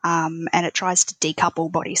 and it tries to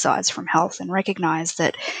decouple body size from health and recognize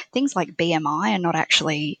that things like BMI are not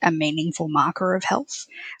actually a meaningful marker of health.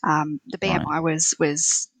 The BMI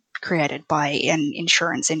was created by an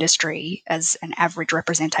insurance industry as an average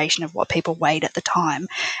representation of what people weighed at the time,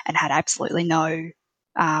 and had absolutely no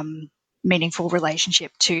meaningful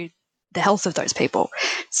relationship to the health of those people.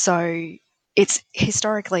 So it's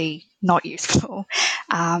historically not useful,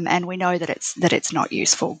 and we know that it's not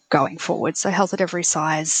useful going forward. So health at every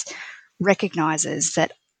size recognises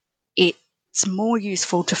that it's more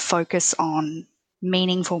useful to focus on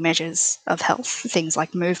meaningful measures of health, things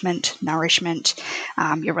like movement, nourishment,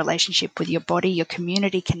 your relationship with your body, your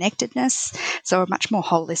community connectedness. So a much more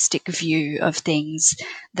holistic view of things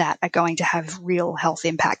that are going to have real health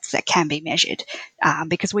impacts that can be measured,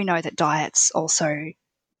 because we know that diets also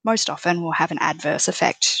most often will have an adverse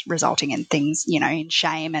effect, resulting in things, in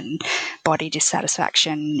shame and body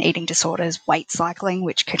dissatisfaction, eating disorders, weight cycling,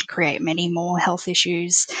 which can create many more health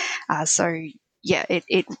issues.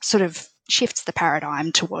 It sort of shifts the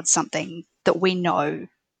paradigm towards something that we know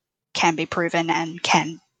can be proven and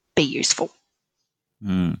can be useful.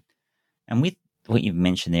 Mm. And with what you've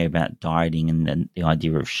mentioned there about dieting and the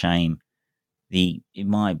idea of shame, in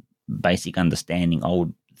my basic understanding, I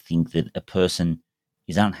would think that a person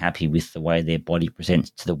is unhappy with the way their body presents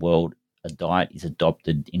to the world. A diet is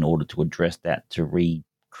adopted in order to address that, to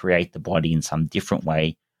recreate the body in some different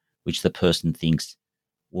way, which the person thinks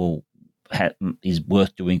is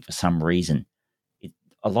worth doing for some reason.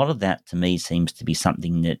 A lot of that to me seems to be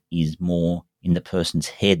something that is more in the person's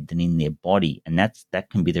head than in their body, and that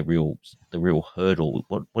can be the real hurdle.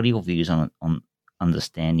 What are your views on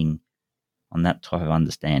understanding, on that type of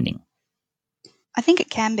understanding? I think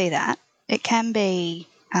it can be that. It can be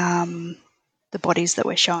the bodies that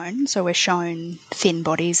we're shown. So we're shown thin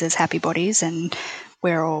bodies as happy bodies, and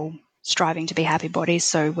we're all striving to be happy bodies,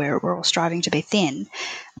 so we're all striving to be thin.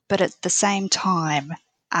 But at the same time,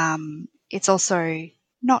 it's also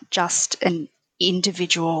not just an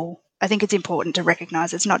individual. I think it's important to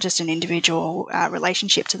recognise it's not just an individual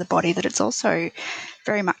relationship to the body, that it's also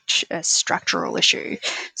very much a structural issue.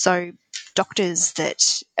 So doctors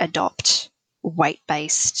that adopt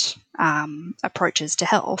weight-based approaches to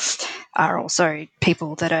health are also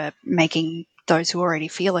people that are making those who already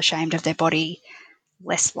feel ashamed of their body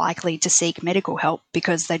less likely to seek medical help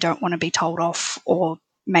because they don't want to be told off or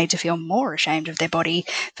made to feel more ashamed of their body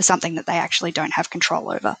for something that they actually don't have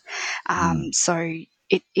control over. So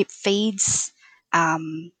it feeds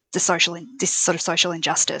this sort of social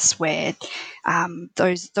injustice where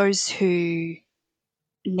those who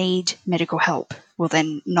need medical help will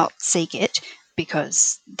then not seek it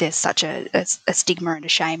because there's such a stigma and a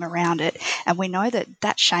shame around it. And we know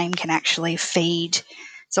that shame can actually feed.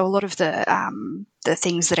 So a lot of the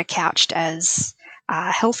things that are couched as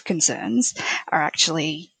health concerns are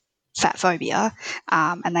actually fat phobia,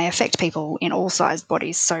 and they affect people in all sized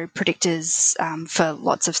bodies. So predictors for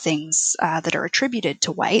lots of things that are attributed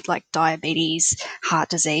to weight, like diabetes, heart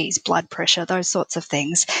disease, blood pressure, those sorts of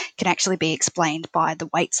things, can actually be explained by the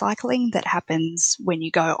weight cycling that happens when you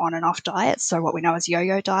go on and off diets. So what we know as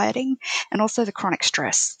yo-yo dieting, and also the chronic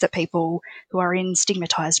stress that people who are in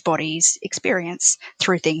stigmatized bodies experience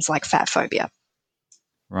through things like fat phobia.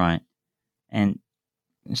 Right. And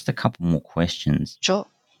just a couple more questions. Sure.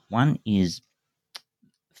 One is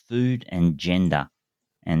food and gender.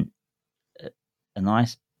 And a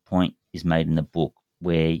nice point is made in the book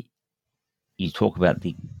where you talk about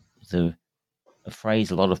a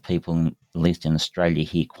phrase a lot of people, at least in Australia,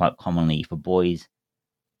 hear quite commonly: if a boy's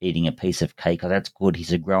eating a piece of cake, oh, that's good,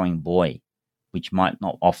 he's a growing boy, which might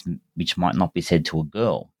not be said to a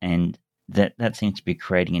girl. And that seems to be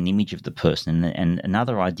creating an image of the person. And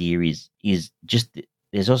another idea is just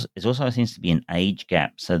there's also seems to be an age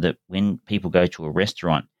gap, so that when people go to a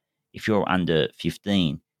restaurant, if you're under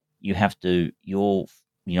 15, you're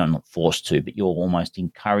not forced to, but you're almost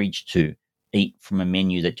encouraged to eat from a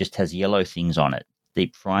menu that just has yellow things on it,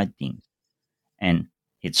 deep fried things. And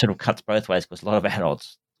it sort of cuts both ways, because a lot of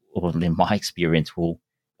adults, or in my experience, will,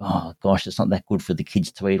 oh gosh, it's not that good for the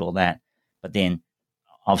kids to eat all that. But then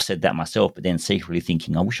I've said that myself, but then secretly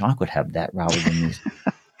thinking, I wish I could have that rather than this.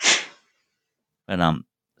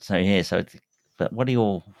 But what are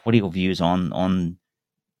your views on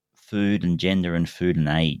food and gender and food and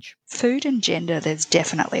age? Food and gender, there's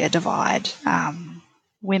definitely a divide.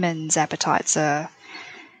 Women's appetites are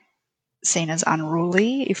seen as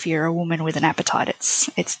unruly. If you're a woman with an appetite,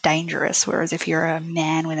 it's dangerous. Whereas if you're a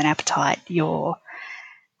man with an appetite, you're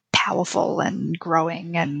powerful and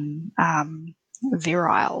growing and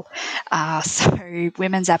virile. So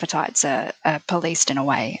women's appetites are policed in a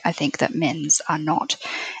way, I think, that men's are not,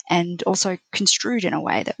 and also construed in a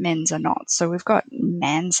way that men's are not. So we've got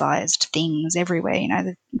man-sized things everywhere.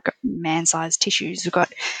 We've got man-sized tissues. We've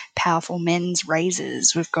got powerful men's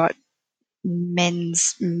razors. We've got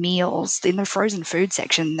men's meals. In the frozen food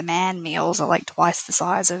section, the man meals are like twice the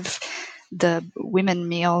size of the women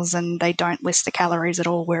meals, and they don't list the calories at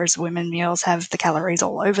all, whereas women meals have the calories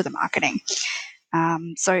all over the marketing.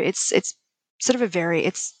 So it's sort of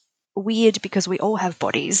it's weird because we all have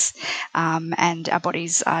bodies, and our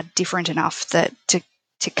bodies are different enough that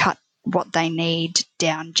to cut what they need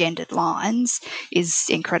down gendered lines is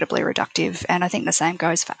incredibly reductive. And I think the same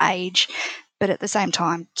goes for age. But at the same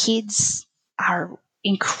time, kids are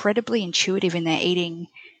incredibly intuitive in their eating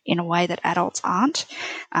in a way that adults aren't.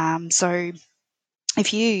 So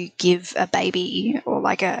if you give a baby or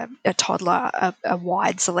like a toddler a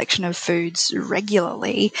wide selection of foods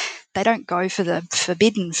regularly, they don't go for the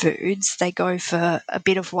forbidden foods. They go for a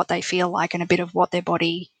bit of what they feel like and a bit of what their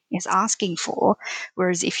body is asking for.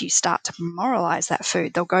 Whereas if you start to moralize that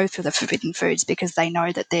food, they'll go for the forbidden foods because they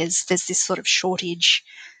know that there's this sort of shortage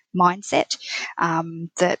mindset.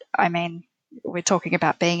 That, I mean, we're talking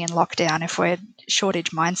about being in lockdown. If we're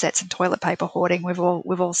shortage mindsets and toilet paper hoarding, we've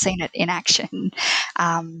all seen it in action.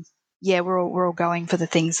 We're all going for the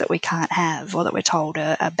things that we can't have or that we're told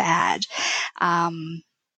are bad. I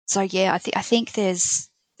think there's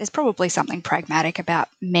probably something pragmatic about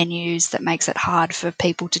menus that makes it hard for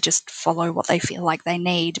people to just follow what they feel like they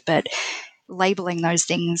need, but labeling those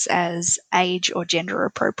things as age or gender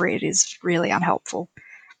appropriate is really unhelpful.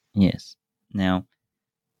 Yes. Now,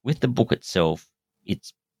 with the book itself,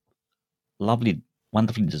 it's lovely,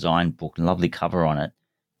 wonderfully designed book, lovely cover on it.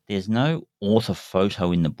 There's no author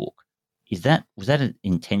photo in the book. Was that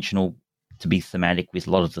intentional to be thematic with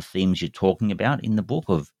a lot of the themes you're talking about in the book,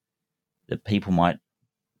 of that people might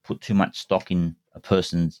put too much stock in a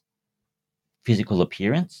person's physical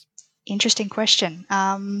appearance? Interesting question.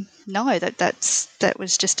 No, that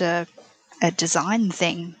was just a design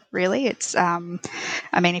thing, really. It's,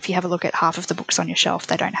 if you have a look at half of the books on your shelf,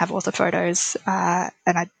 they don't have author photos, and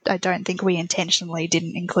I don't think we intentionally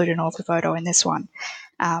didn't include an author photo in this one.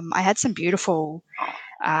 I had some beautiful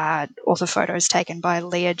author photos taken by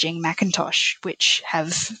Leah Jing McIntosh, which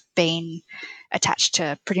have been attached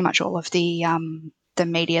to pretty much all of the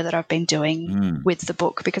media that I've been doing with the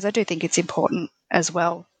book, because I do think it's important as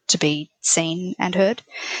well to be seen and heard.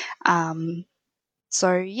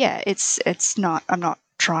 It's not, I'm not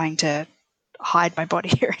trying to hide my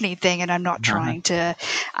body or anything, and I'm not trying to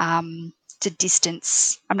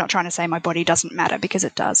distance. I'm not trying to say my body doesn't matter, because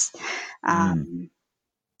it does.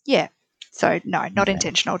 So no, not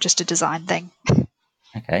intentional, just a design thing.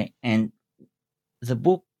 Okay. And the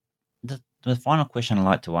book, the final question I'd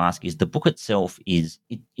like to ask is, the book itself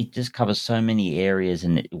it just covers so many areas,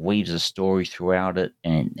 and it weaves a story throughout it,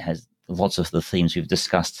 and it has lots of the themes we've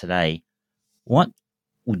discussed today. What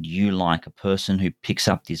would you like a person who picks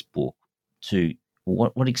up this book to,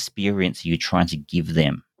 what experience are you trying to give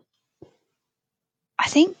them? I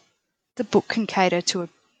think the book can cater to a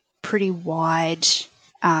pretty wide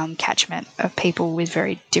catchment of people with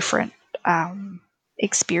very different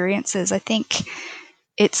experiences. I think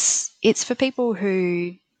it's for people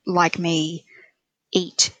who, like me,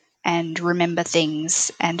 eat and remember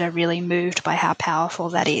things and are really moved by how powerful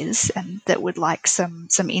that is, and that would like some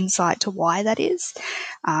insight to why that is.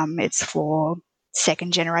 It's for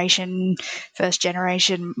second generation, first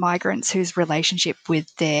generation migrants whose relationship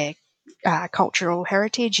with their cultural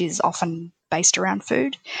heritage is often based around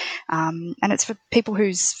food. And it's for people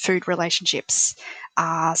whose food relationships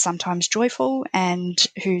are sometimes joyful and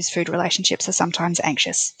whose food relationships are sometimes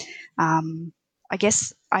anxious. I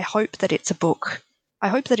hope that it's the book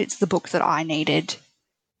that I needed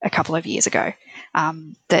a couple of years ago.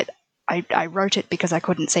 That I wrote it because I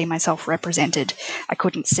couldn't see myself represented. I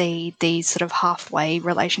couldn't see these sort of halfway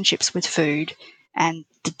relationships with food and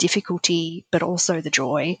the difficulty, but also the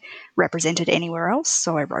joy, represented anywhere else.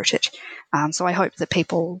 So I wrote it. So I hope that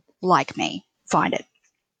people like me find it.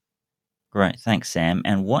 Great. Thanks, Sam.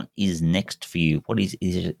 And what is next for you? What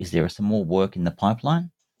is there some more work in the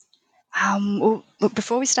pipeline? Well, look,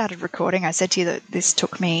 before we started recording, I said to you that this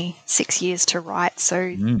took me 6 years to write.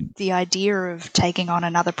 So the idea of taking on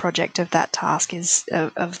another project of that task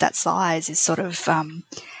of that size is sort of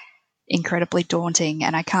incredibly daunting,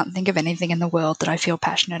 and I can't think of anything in the world that I feel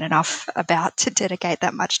passionate enough about to dedicate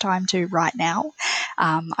that much time to right now.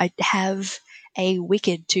 I have a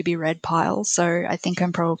wicked to be read pile, so I think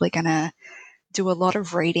I'm probably going to do a lot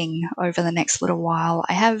of reading over the next little while.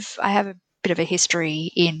 I have a bit of a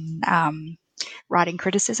history in writing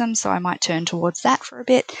criticism, so I might turn towards that for a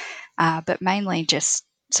bit, but mainly just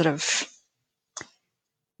sort of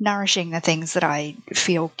nourishing the things that I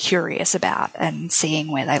feel curious about and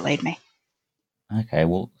seeing where they lead me. Okay,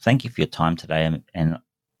 well, thank you for your time today, and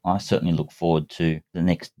I certainly look forward to the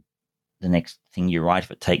next thing you write.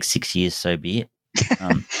 If it takes 6 years, so be it.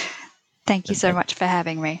 Thank you so much for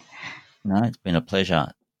having me. No, it's been a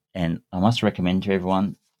pleasure, and I must recommend to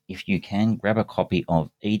everyone, if you can, grab a copy of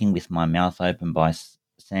Eating with My Mouth Open by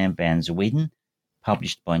Sam Van Zweden,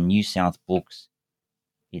 published by New South Books.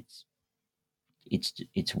 It's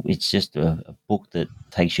just a book that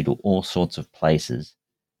takes you to all sorts of places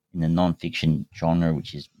in the non-fiction genre,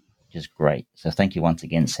 which is just great. So thank you once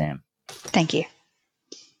again, Sam. Thank you.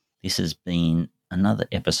 This has been another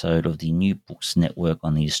episode of the New Books Network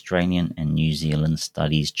on the Australian and New Zealand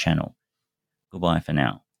Studies channel. Goodbye for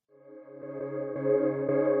now.